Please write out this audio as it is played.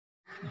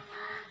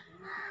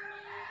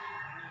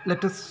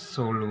Let us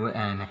solve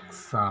an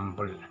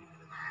example.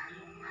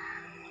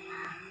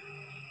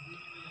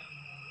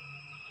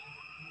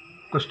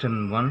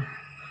 Question 1.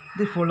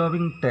 The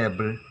following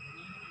table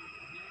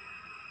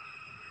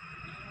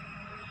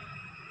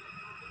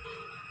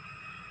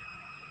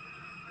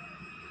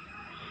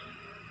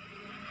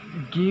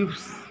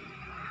gives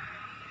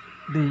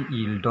the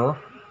yield of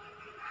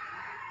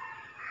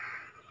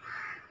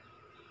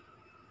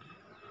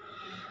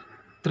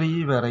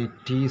three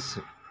varieties.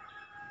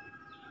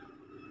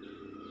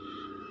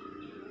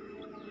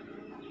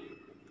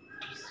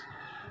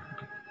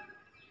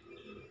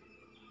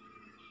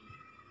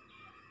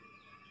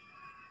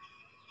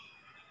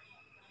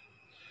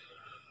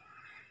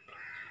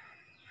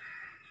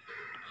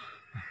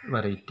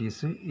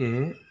 Varieties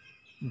A,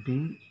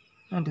 B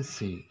and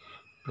C.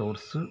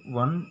 Plots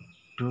 1,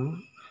 2,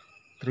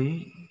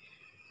 3,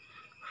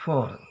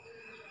 4.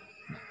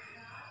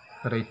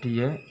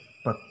 Variety A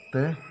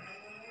 10,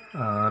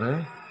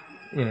 6,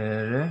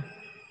 7,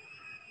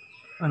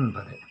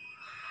 9.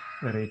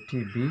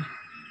 Variety B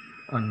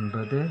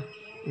 9,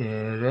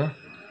 7,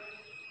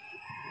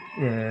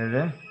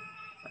 7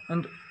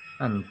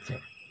 and 5.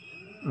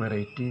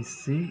 Variety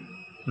C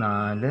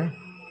 4,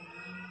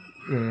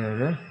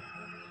 7,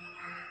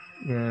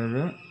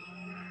 7,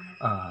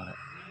 6.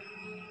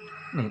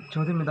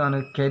 ചോദ്യം ഇതാണ്,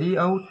 carry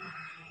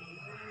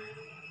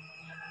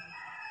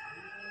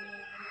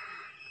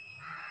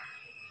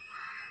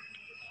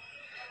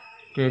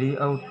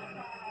out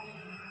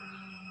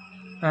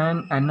an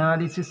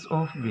analysis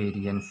of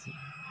variance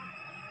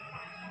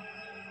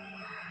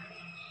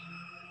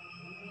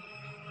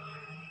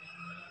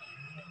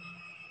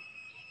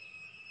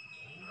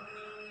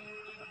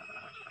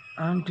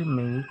and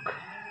make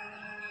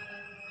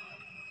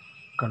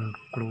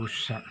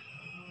conclusion.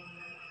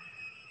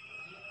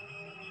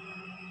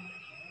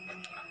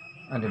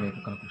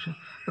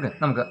 Okay,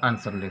 നമുക്ക്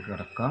ആൻസറിലേക്ക്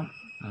കിടക്കാം.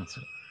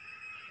 Answer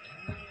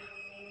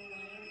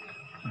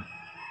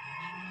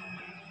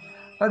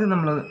അത്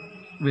നമ്മൾ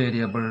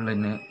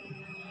വേരിയബിളിന്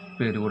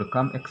പേര്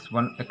കൊടുക്കാം.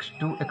 x1,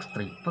 x2, x3.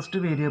 First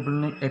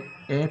വേരിയബിളിന്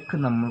എക്ക്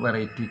നമ്മൾ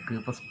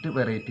ഫസ്റ്റ്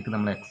വെറൈറ്റിക്ക്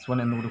നമ്മൾ x1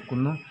 എന്ന്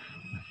കൊടുക്കുന്നു.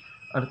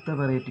 അടുത്ത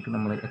വെറൈറ്റിക്ക്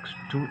നമ്മൾ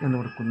x2 എന്ന്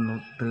കൊടുക്കുന്നു.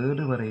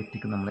 തേർഡ്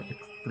വെറൈറ്റിക്ക് നമ്മൾ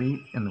x3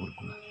 എന്ന്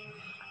കൊടുക്കുന്നു.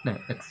 അല്ലേ,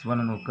 x1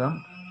 നോക്കാം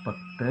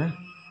 10,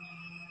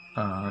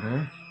 6,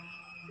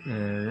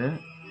 7,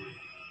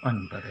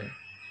 9.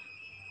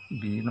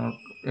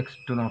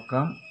 x2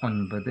 നോക്കാം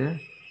 9,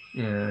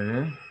 7,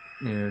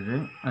 7,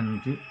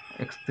 5.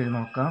 x3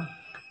 നോക്കാം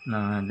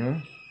 4,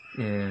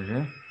 7,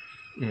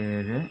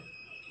 7,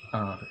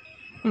 6.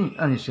 ഇനി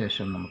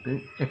അതിനുശേഷം നമുക്ക്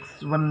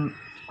x1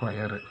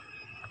 square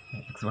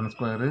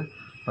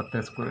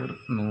 10 square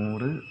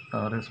 100,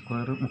 6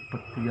 square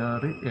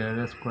 36,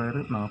 7 square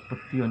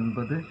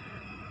 49,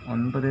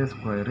 9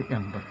 square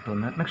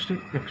 81. Next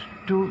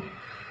x2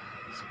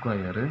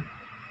 square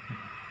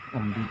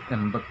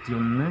 81,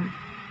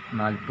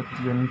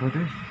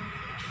 49,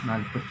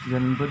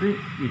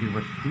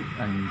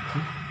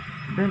 25.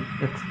 Then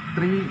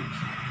x3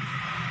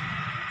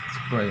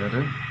 square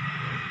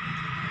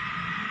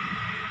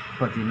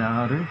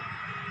 16,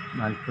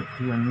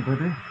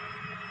 49,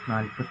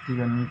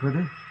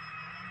 49,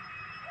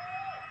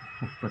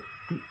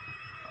 36.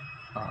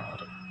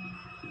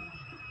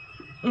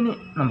 ഇനി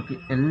നമുക്ക്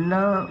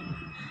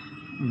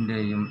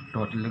എല്ലാത്തിൻ്റെയും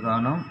ടോട്ടൽ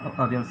കാണാം.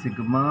 ആദ്യം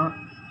sigma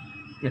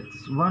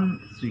x1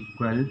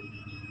 equal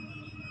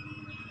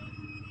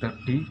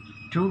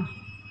 32,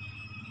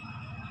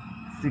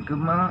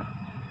 sigma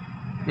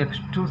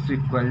x2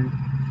 equal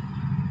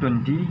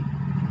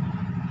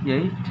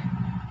 28,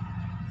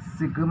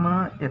 sigma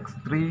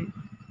x3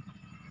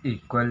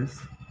 equals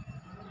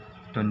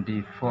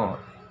 24.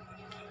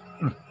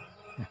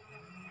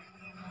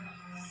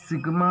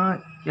 Sigma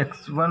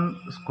x1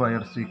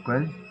 square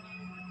equal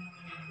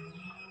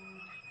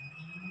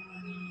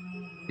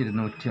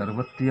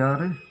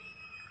 266,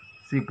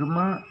 sigma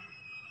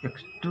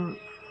x2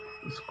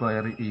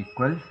 square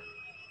equal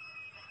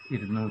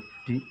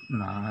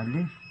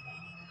 204,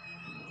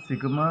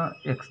 sigma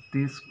x3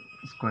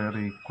 square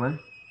equal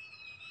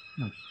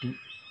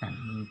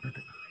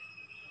 150.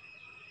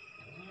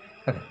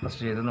 അതെ,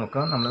 first ചെയ്ത്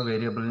നോക്കാം. നമ്മൾ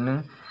വേരിയബിളിന്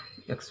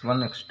x1,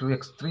 x2,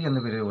 x3 എന്ന്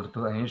പേര് കൊടുത്തു.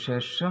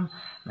 അതിനുശേഷം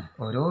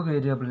ഓരോ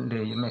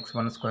വേരിയബിളിൻ്റെയും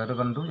x1 സ്ക്വയർ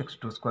കണ്ടു,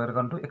 x2 സ്ക്വയർ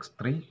കണ്ടു,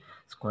 x3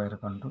 സ്ക്വയർ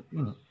കണ്ടു.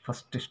 ഇനി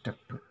first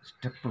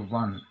step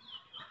 1,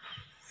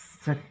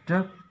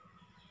 setup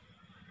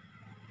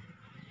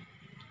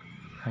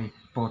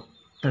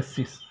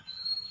hypothesis.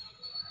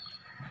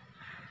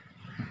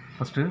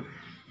 First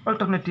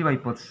alternative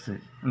hypothesis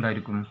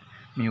എന്തായിരിക്കും?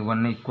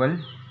 μ1 ഈക്വൽ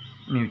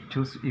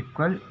μ2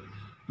 ഈക്വൽ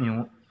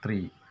μ3.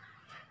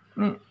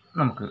 ഇനി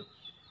നമുക്ക്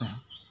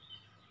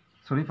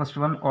first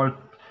one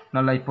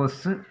null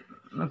hypothesis,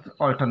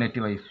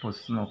 alternative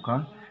hypothesis നോക്കാം.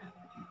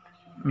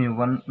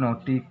 μ1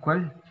 not equal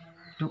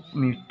to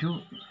μ2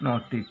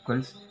 not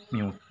equals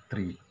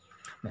μ3.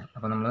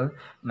 അപ്പോൾ നമ്മൾ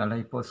null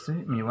hypothesis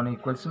μ1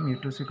 equals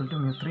μ2 equal to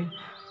μ3.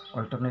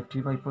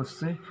 Alternative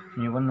hypothesis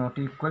μ1 not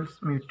equals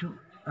μ2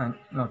 and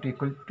not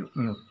equal to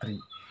μ3.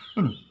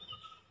 ഇനി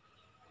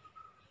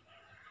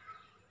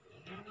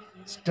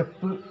Step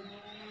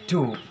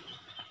 2.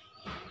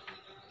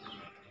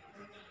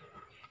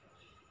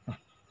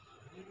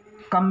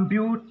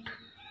 Compute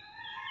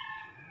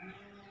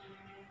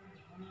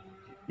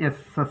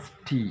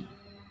SST.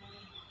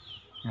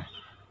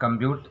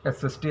 Compute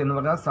SST എന്ന്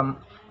പറഞ്ഞാൽ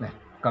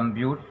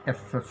compute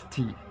SST.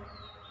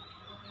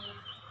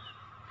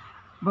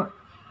 അപ്പോൾ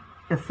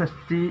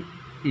SST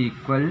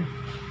equal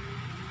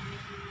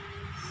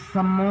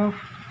sum of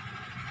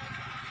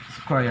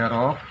square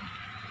of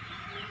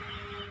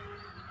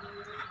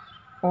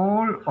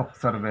all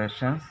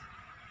observations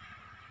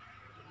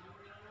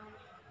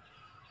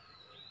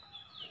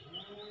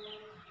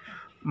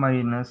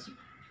minus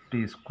t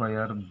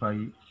square by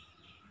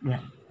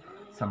n.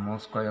 Sum of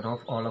square of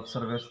all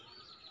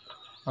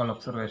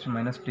observation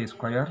minus t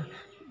square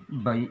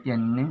by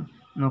n.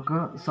 നമുക്ക്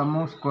sum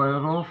of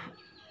square of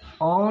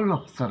all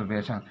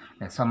observation,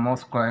 sum of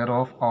square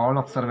of all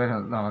observation,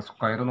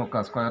 square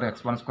നോക്കുക. Square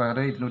x1 square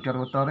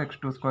 266,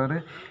 x2 square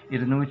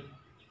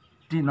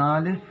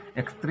 204,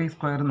 x3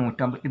 square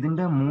 150.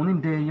 ഇതിൻ്റെ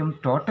മൂന്നിൻ്റെയും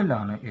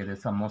ടോട്ടലാണ് ഏത്?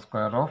 Some of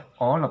square of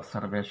all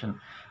observation.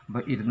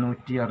 അപ്പോൾ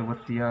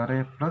 266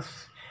 plus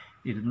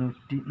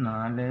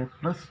 204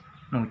 plus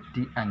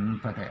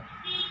 150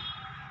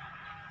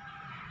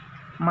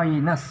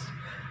 minus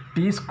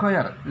T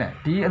square അല്ലേ.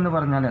 T എന്ന്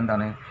പറഞ്ഞാൽ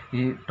എന്താണ്?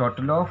 ഈ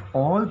total of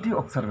all the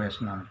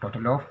observation ആണ്.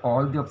 Total of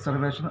all the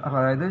observation,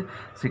 അതായത്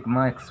sigma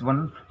x1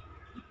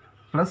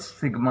 plus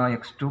sigma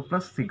x2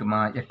 plus sigma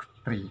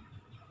x3.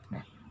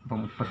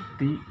 അപ്പം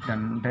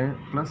 32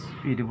 plus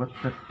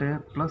 28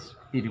 plus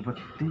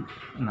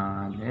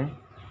 24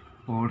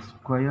 whole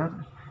square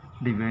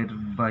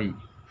divided by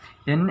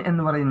n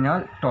എന്ന് പറഞ്ഞാൽ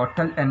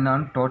ടോട്ടൽ n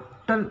ആണ്.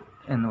 ടോട്ടൽ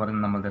എന്ന്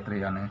പറയുന്നത് നമ്മളത്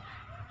എത്രയാണ്?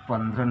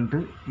 12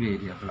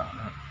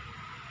 വേരിയബിളാണ്.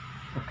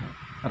 ഓക്കെ.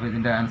 അപ്പോൾ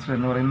ഇതിൻ്റെ ആൻസർ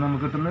എന്ന് പറയുന്നത്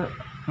നമുക്ക് കിട്ടുന്നത്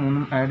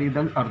 3 ആഡ്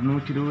ചെയ്താൽ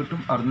 620 കിട്ടും.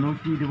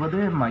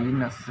 620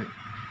 മൈനസ്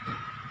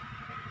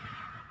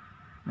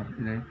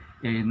ഇത്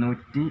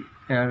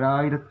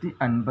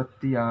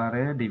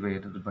 7056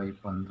 divided by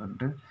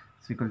 12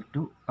 sequel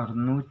to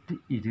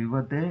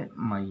 620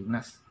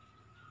 minus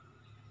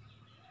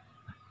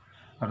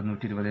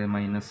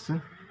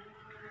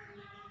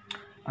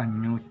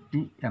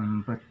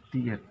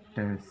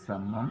 588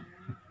 സമം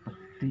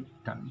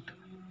 32.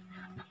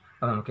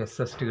 അപ്പോൾ നമുക്ക്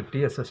SST കിട്ടി.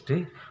 SST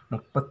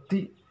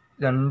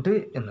 32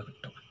 എന്ന്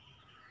കിട്ടും.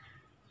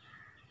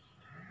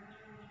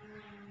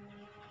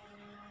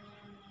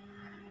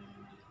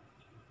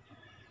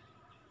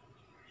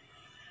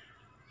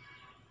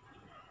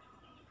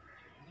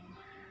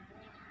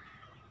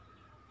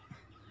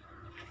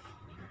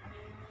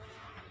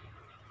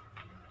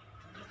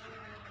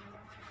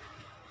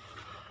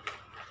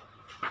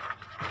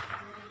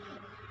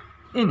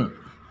 ഇനി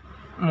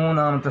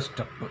മൂന്നാമത്തെ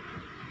step.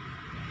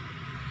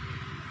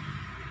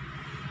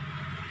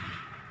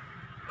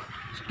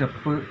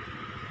 Step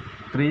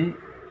 3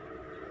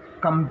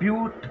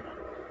 compute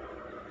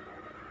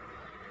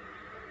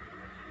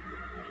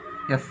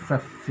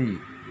SSC.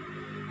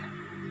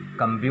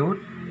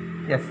 Compute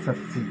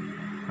SSC.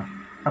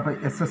 അപ്പോൾ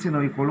SSC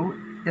നോക്കിക്കോളൂ.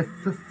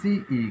 SSC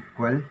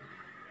equal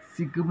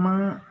sigma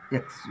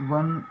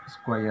x1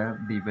 square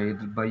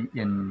divided by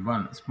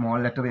n1. Small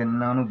letter n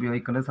ആണ്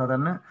ഉപയോഗിക്കേണ്ടത്.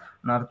 സാധാരണ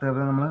നേരത്തെ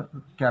നമ്മൾ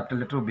ക്യാപിറ്റൽ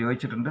ലെറ്റർ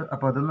ഉപയോഗിച്ചിട്ടുണ്ട്.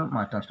 അപ്പോൾ അതൊന്ന്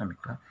മാറ്റാൻ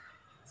ശ്രമിക്കുക.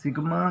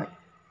 Sigma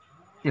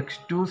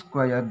x2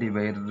 square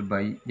divided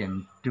by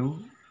n2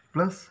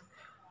 plus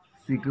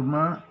sigma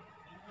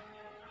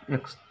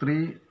x3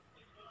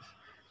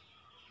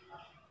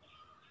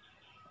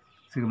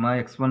 sigma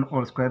x1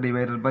 whole square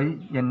divided by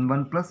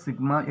n1 plus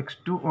sigma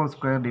x2 whole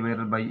square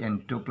divided by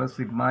n2 plus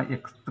sigma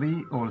x3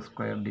 whole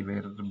square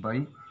divided by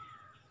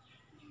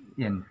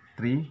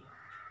n3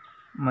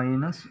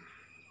 minus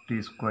T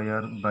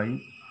square by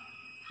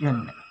n.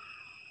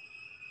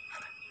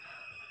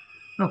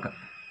 നോക്കാം.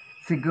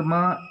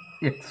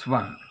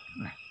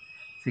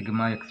 Sigma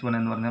x1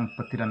 എന്ന് പറഞ്ഞാൽ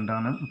 32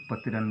 ആണ്.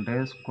 32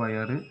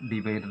 square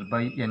divided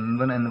by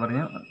n1 എന്ന്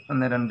പറഞ്ഞാൽ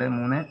 1 2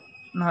 3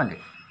 4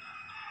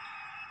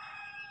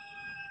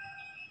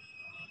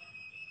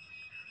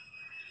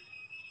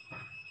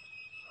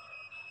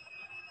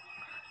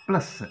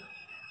 plus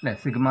അല്ലേ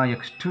sigma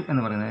x2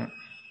 എന്ന് പറയുന്നത്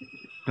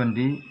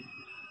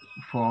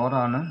 28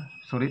 ആണ്.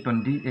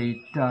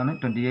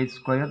 28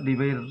 സ്ക്വയർ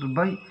ഡിവൈഡഡ്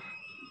ബൈ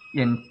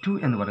n2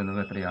 എന്ന് പറയുന്നത്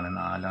എത്രയാണ്?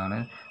 4 ആണ്.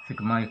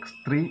 സിഗ്മ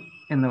x3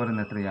 എന്ന്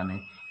പറയുന്നത് എത്രയാണ്?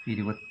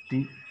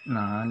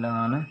 24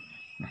 ആണ്.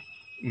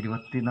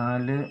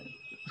 24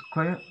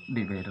 square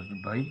divided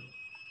by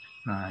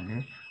 4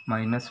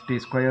 minus T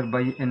square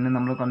by n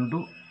നമ്മൾ കണ്ടു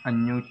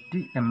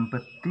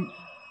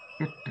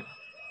 588.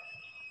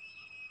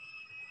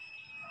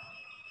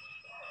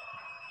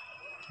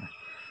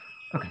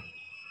 ഓക്കെ.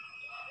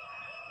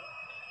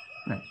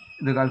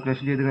 ഇത്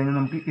കാൽക്കുലേഷൻ ചെയ്ത് കഴിഞ്ഞാൽ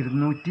നമുക്ക്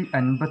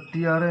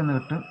 256 എന്ന്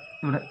കിട്ടും.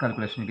 ഇവിടെ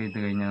കാൽക്കുലേഷൻ ചെയ്ത്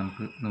കഴിഞ്ഞാൽ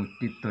നമുക്ക്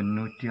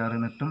 196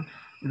 എന്ന് കിട്ടും.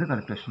 ഇത്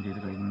കാൽക്കുലേഷൻ ചെയ്ത്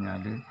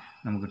കഴിഞ്ഞാൽ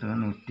നമുക്ക്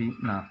കിട്ടുന്നത്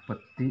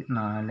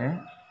 144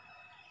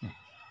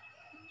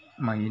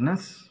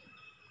 മൈനസ്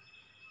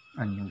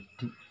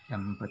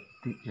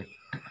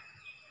 588.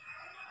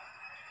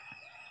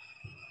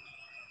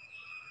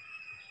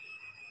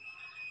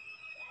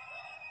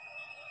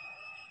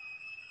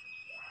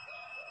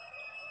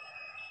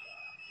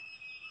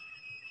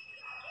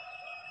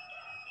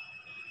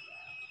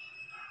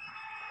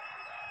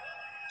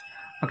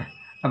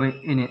 അപ്പോൾ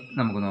ഇനി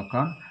നമുക്ക്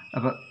നോക്കാം.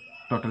 അപ്പോൾ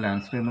ടോട്ടൽ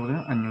ആൻസർ എന്ന്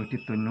പറയുന്നത്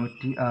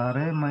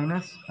 596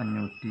 മൈനസ്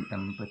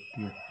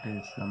 588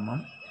 സമം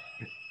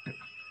 8.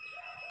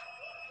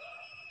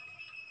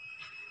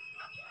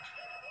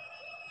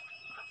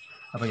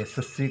 അപ്പോൾ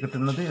SSC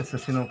കിട്ടുന്നത്,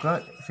 SSC നോക്കുക,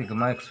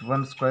 sigma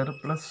x1 square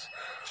plus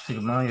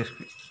sigma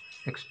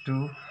x2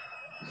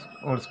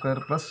 whole square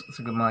plus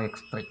sigma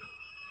x3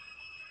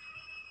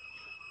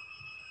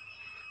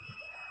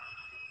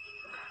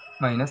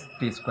 minus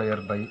T square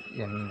by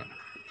n.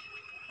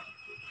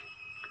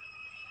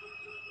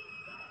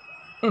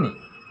 ഇനി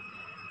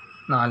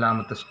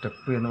നാലാമത്തെ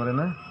സ്റ്റെപ്പ് എന്ന്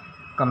പറയുന്നത്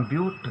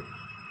കമ്പ്യൂട്ട്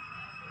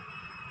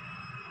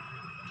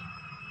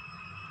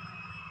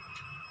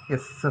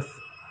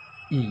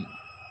SSE.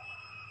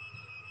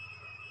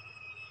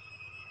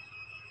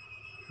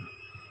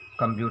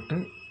 കമ്പ്യൂട്ട്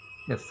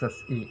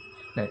SSE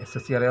അല്ലേ?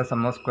 SSE അറിയാം,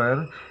 some of square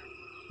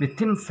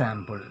within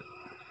sample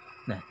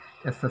അല്ലേ?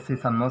 SSE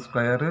some of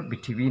square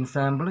between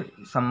sample,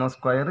 some of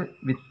square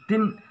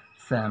within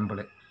sample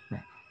അല്ലേ?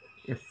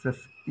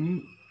 SSE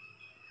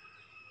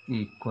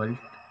equal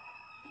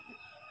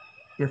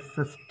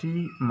SST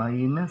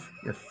minus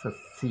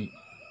SSC.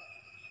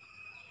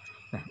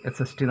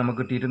 SST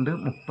നമുക്ക് കിട്ടിയിട്ടുണ്ട്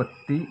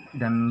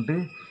 32,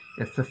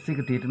 SSC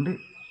കിട്ടിയിട്ടുണ്ട്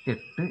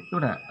 8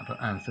 ഇവിടെ. അപ്പോൾ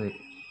ആൻസർ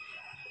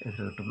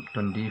കിട്ടും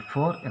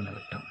 24 എന്ന്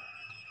കിട്ടും.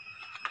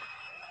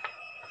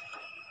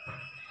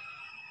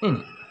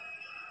 ഇനി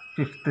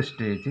 5th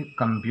stage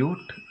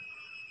compute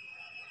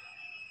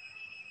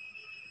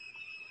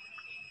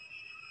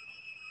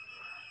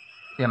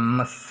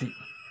MSC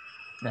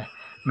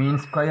mean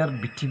square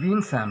between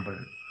sample.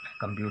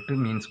 Compute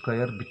mean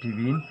square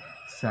between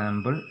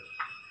sample.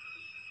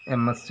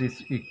 MSC is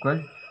equal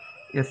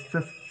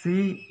SSC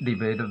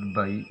divided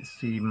by C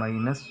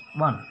minus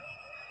 1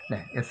 അല്ലേ?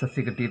 SSC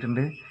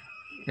കിട്ടിയിട്ടുണ്ട്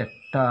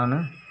 8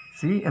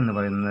 C എന്ന്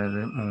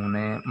പറയുന്നത്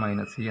 3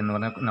 മൈനസ് C എന്ന്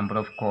പറഞ്ഞാൽ നമ്പർ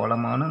ഓഫ്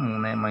കോളമാണ്.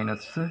 3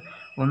 മൈനസ്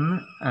 1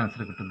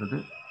 ആൻസർ കിട്ടുന്നത്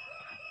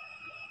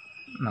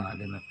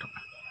 4 കിട്ടും.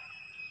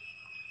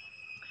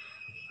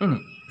 ഇനി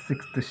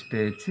 6th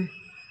stage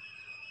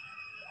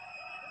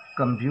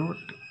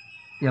compute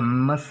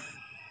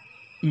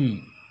MSE.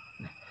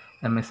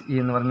 MSE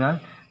എന്ന് പറഞ്ഞാൽ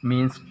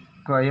mean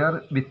square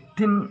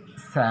within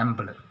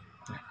sample.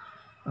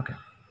 Okay,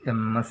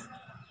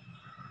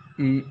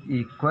 MSE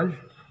equal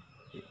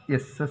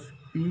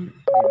SSE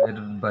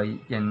divided by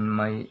n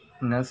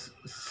minus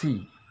C.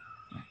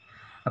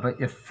 അപ്പോൾ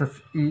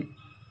SSE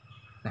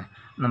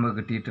നമുക്ക്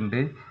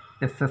കിട്ടിയിട്ടുണ്ട്.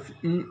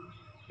 SSE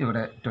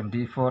ഇവിടെ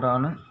 24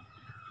 ആണ്.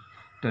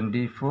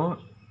 24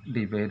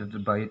 ഡിവൈഡഡ്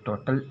ബൈ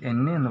ടോട്ടൽ n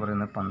എന്ന്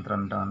പറയുന്നത്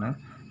 12 ആണ്.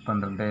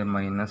 12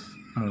 മൈനസ്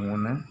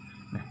 3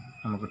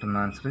 നമുക്ക് കിട്ടുന്ന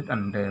ആൻസർ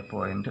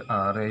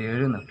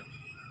 2.67 കിട്ടും.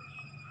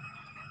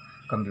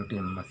 Compute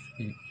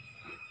MSE.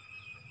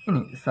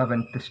 ഇനി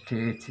 7th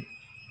stage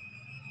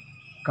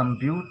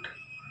compute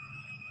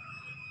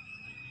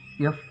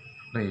F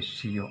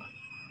ratio.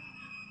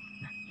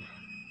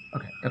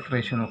 Okay, F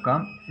ratio നോക്കാം.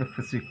 F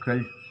is equal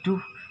to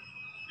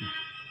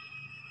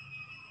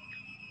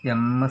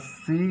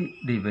MSC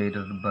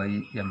divided by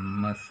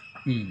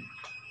MSE.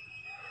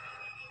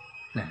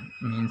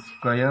 Mean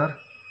square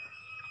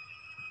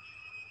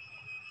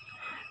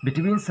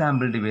between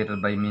sample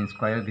divided by mean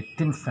square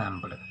within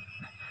sample.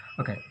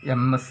 Okay,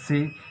 MSC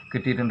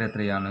കിട്ടിയിട്ടുണ്ട്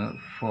എത്രയാണ്?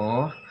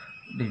 4.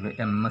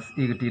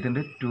 MSE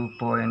കിട്ടിയിട്ടുണ്ട്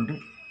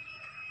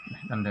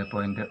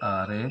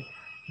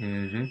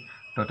 2.67.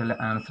 Total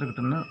answer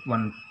കിട്ടുന്നത്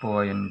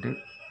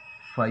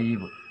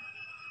 1.5.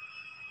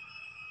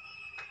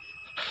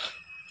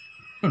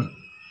 ഇനി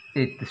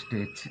 8th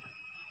stage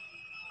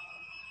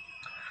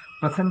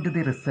present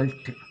the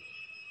result.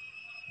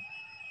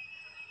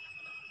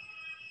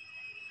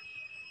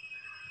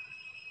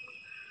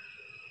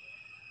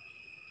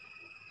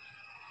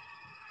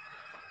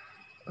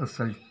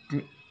 Result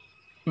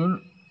in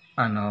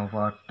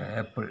ANOVA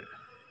table.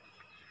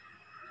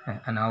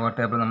 ANOVA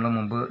table നമ്മൾ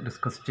മുമ്പ്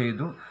discuss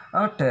ചെയ്തു.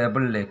 ആ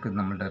ടേബിളിലേക്ക്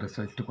നമ്മളുടെ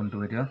റിസൾട്ട്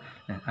കൊണ്ടുവരിക.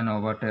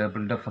 ANOVA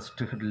ടേബിളിൻ്റെ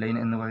ഫസ്റ്റ് ഹെഡ്ലൈൻ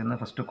എന്ന് പറയുന്നത്,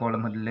 first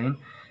column headline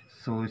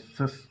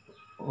sources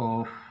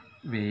of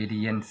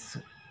variance.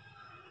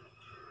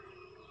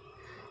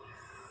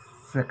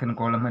 Second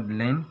column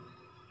headline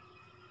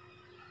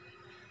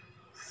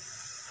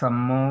some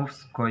of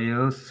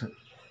squares.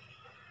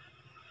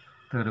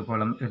 Third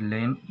column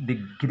headline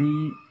degree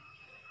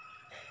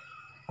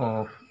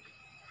of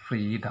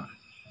freedom.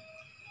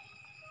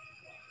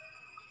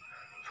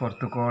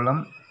 Fourth column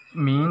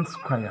mean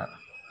square,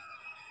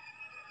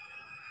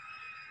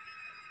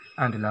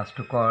 and last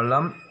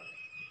column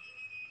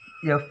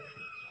F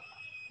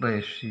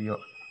ratio.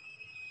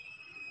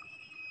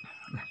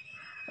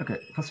 Okay,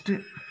 first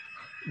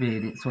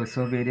source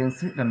of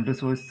variance രണ്ട്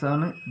source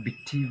ആണ്.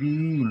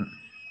 between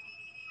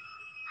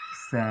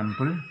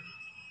sample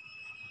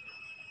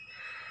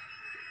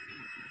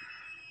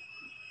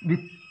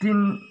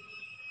within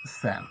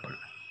sample.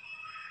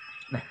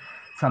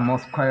 Some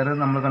of square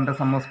നമ്മൾ കണ്ട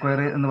some of square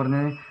എന്ന്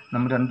പറഞ്ഞാൽ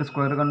നമ്മൾ 2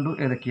 square കണ്ടു.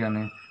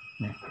 ഏതൊക്കെയാണ്?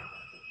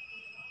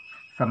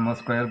 Some of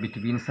square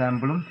between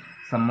സാമ്പിളും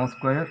some of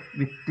square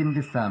within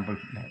the sample.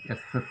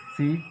 SSC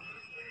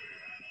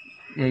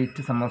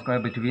 8 sum of square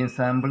between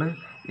sample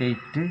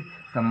 8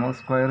 sum of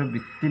square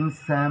within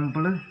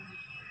sample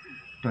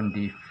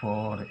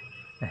 24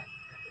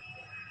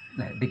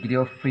 degree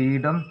of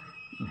freedom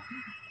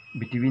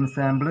between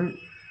sample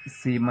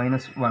c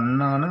minus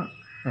 1 ആണ്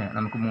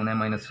നമുക്ക് 3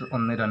 minus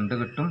 1 2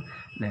 കിട്ടും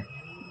അല്ലേ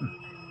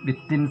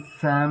within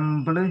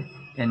sample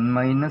n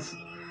minus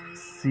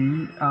C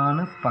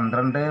ആണ്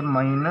 12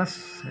 minus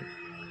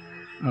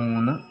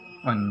 3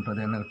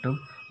 9 എന്ന് കിട്ടും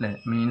അല്ലേ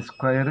mean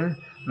square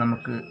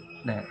നമുക്ക്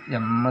അല്ലേ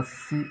എം എസ്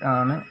സി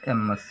ആണ്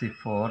എം എസ് സി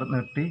 4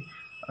 കിട്ടി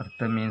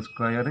അടുത്ത mean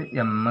square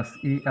M S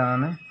E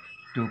ആണ്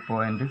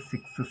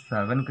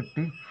 2.67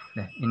 കിട്ടി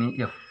അല്ലേ ഇനി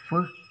F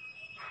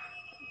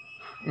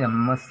M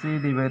S C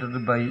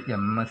divided by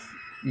M S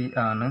E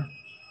ആണ്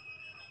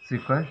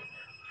ഈക്വൽ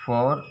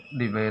 4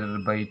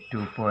 ഡിവൈഡഡ് ബൈ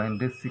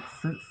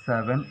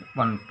 2.67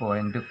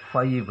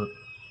 1.5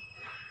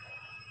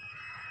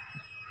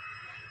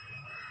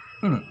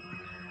 ഇനി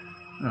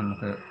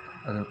നമുക്ക്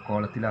അത്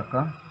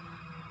കോളത്തിലാക്കാം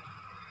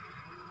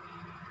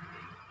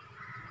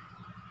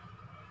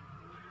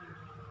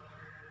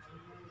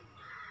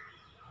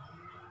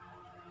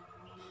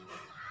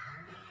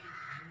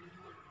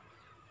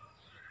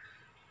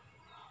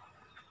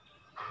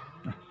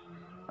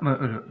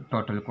ഒരു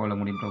ടോട്ടൽ കോളം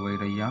കൂടി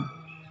പ്രൊവൈഡ് ചെയ്യാം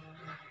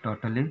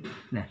ടോട്ടൽ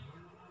അല്ലേ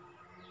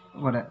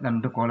ഇവിടെ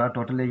 2 കോള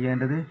ടോട്ടൽ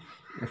ചെയ്യേണ്ടത്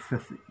എസ്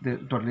എസ് ഇത്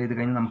ടോട്ടൽ ചെയ്ത്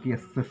കഴിഞ്ഞാൽ നമുക്ക്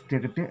എസ് എസ് ടി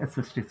കിട്ടുക S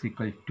S T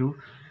equal to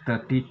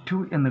 32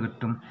 എന്ന്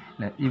കിട്ടും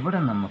അല്ലേ ഇവിടെ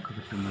നമുക്ക്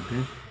കിട്ടുന്നത്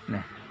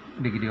അല്ലേ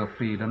ഡിഗ്രി ഓഫ്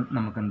ഫ്രീഡം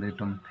നമുക്ക് എന്ത്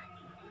കിട്ടും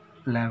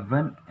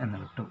 11 എന്ന്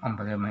കിട്ടും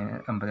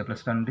 9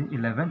 പ്ലസ് 2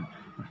 11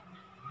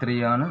 3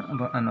 ആണ്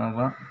അപ്പോൾ അനോവ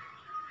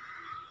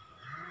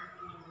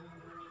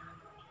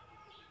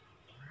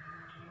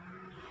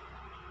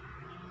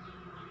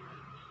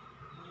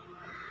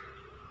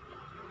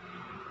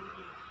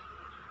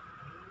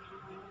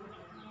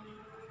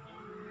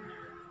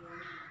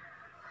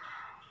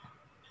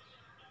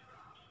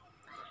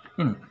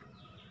ഇനി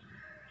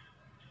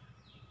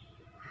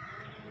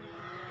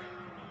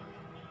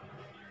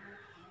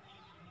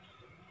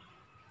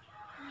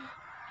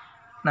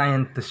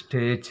ninth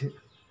stage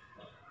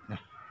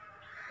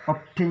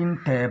obtain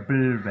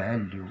table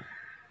value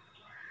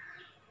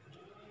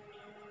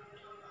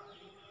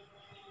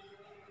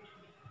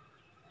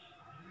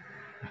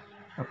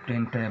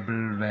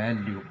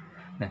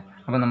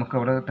അപ്പോൾ നമുക്ക്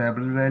അവിടെ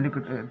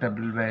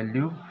ടേബിൾ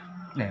വാല്യൂ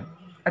അല്ലേ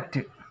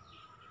അറ്റ്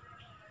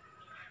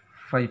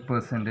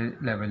 5%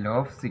 ലെവൽ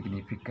ഓഫ്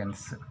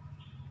സിഗ്നിഫിക്കൻസ്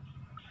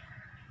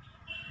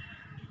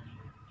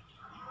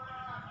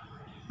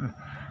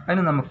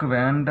അതിന് നമുക്ക്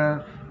വേണ്ട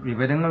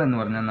വിവരങ്ങൾ എന്ന്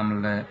പറഞ്ഞാൽ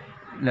നമ്മളുടെ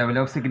ലെവൽ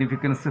ഓഫ്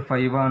സിഗ്നിഫിക്കൻസ്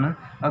 5 ആണ്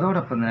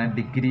അതോടൊപ്പം തന്നെ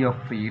ഡിഗ്രി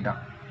ഓഫ് ഫ്രീഡം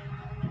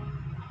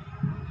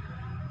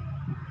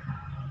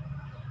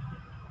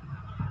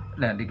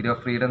അല്ലേ ഡിഗ്രി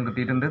ഓഫ് ഫ്രീഡം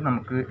കിട്ടിയിട്ടുണ്ട്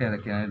നമുക്ക്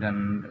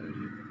ഏതൊക്കെയാണ്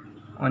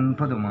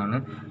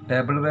 9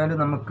 ടേബിൾ വാല്യൂ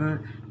നമുക്ക്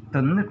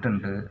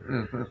തന്നിട്ടുണ്ട്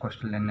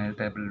ക്വസ്റ്റ്യനിൽ തന്നെ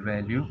ടേബിൾ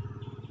വാല്യൂ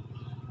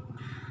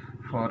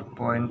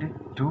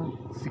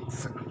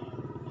 4.26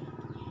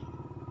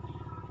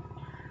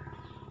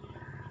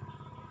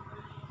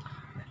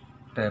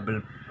 ടേബിൾ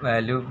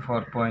വാല്യൂ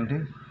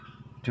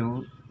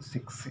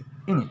 4.26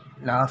 ഇനി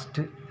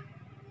last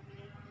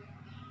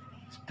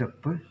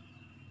step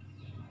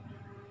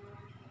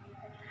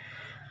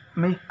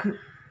make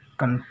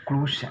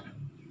conclusion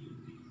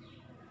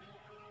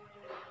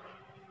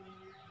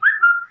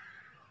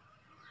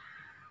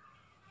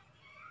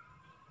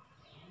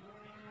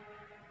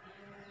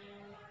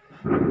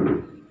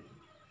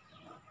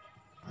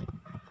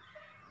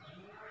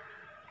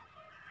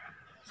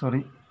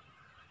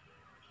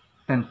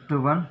tenth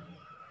one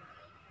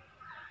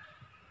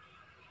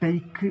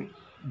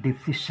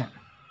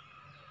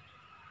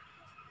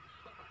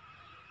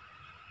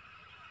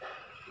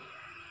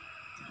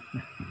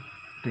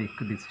take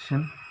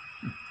decision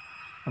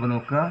അപ്പോൾ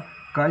നോക്കുക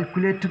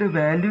കാൽക്കുലേറ്റഡ്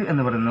വാല്യൂ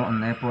എന്ന് പറയുന്നത്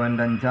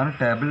 1.5 ആണ്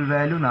ടേബിൾ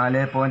വാല്യൂ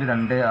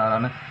 4.26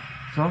 ആണ്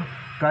so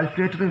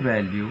calculated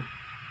value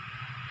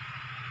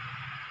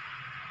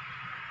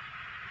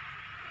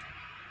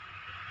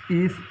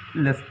is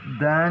less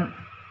than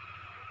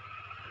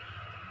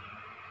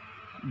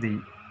the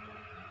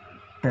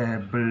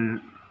table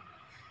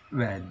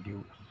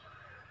value.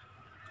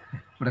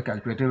 ഇവിടെ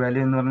കാൽക്കുലേറ്റഡ്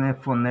വാല്യൂ എന്ന് പറഞ്ഞാൽ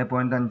എഫ്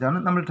 1.5 ആണ്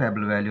നമ്മൾ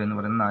ടേബിൾ വാല്യൂ എന്ന്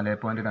പറയുന്നത്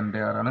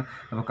 4.26 ആണ്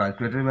അപ്പോൾ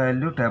കാൽക്കുലേറ്റഡ്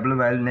വാല്യൂ ടേബിൾ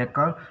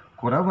വാല്യൂവിനേക്കാൾ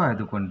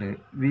കുറവായതുകൊണ്ട്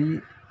വി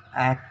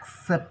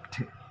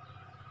ആക്സെപ്റ്റ്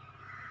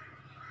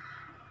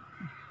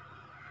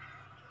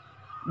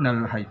നൾ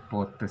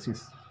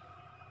ഹൈപ്പോത്തസിസ്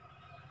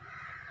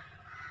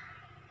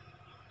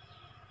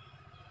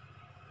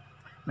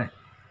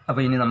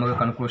അപ്പോൾ ഇനി നമുക്ക്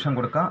കൺക്ലൂഷൻ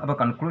കൊടുക്കാം അപ്പോൾ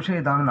കൺക്ലൂഷൻ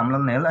ഇതാണ് നമ്മൾ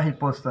നൾ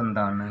ഹൈപ്പോത്തസിസ്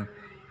എന്താണ്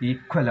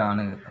ഈക്വൽ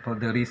ആണ് അപ്പോൾ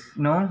there is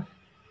no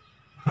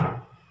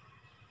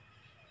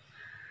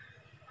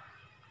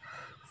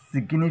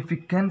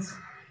significance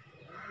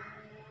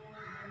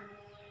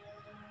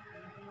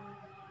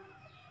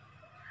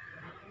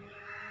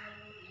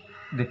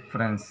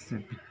difference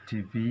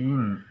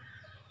between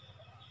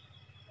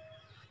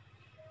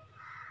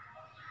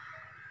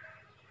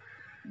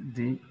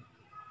the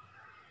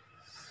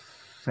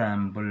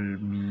sample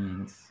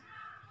means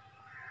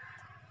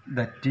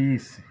that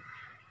is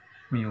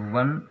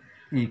mu1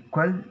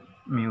 equal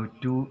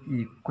mu2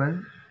 equal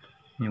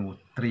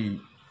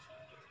mu3.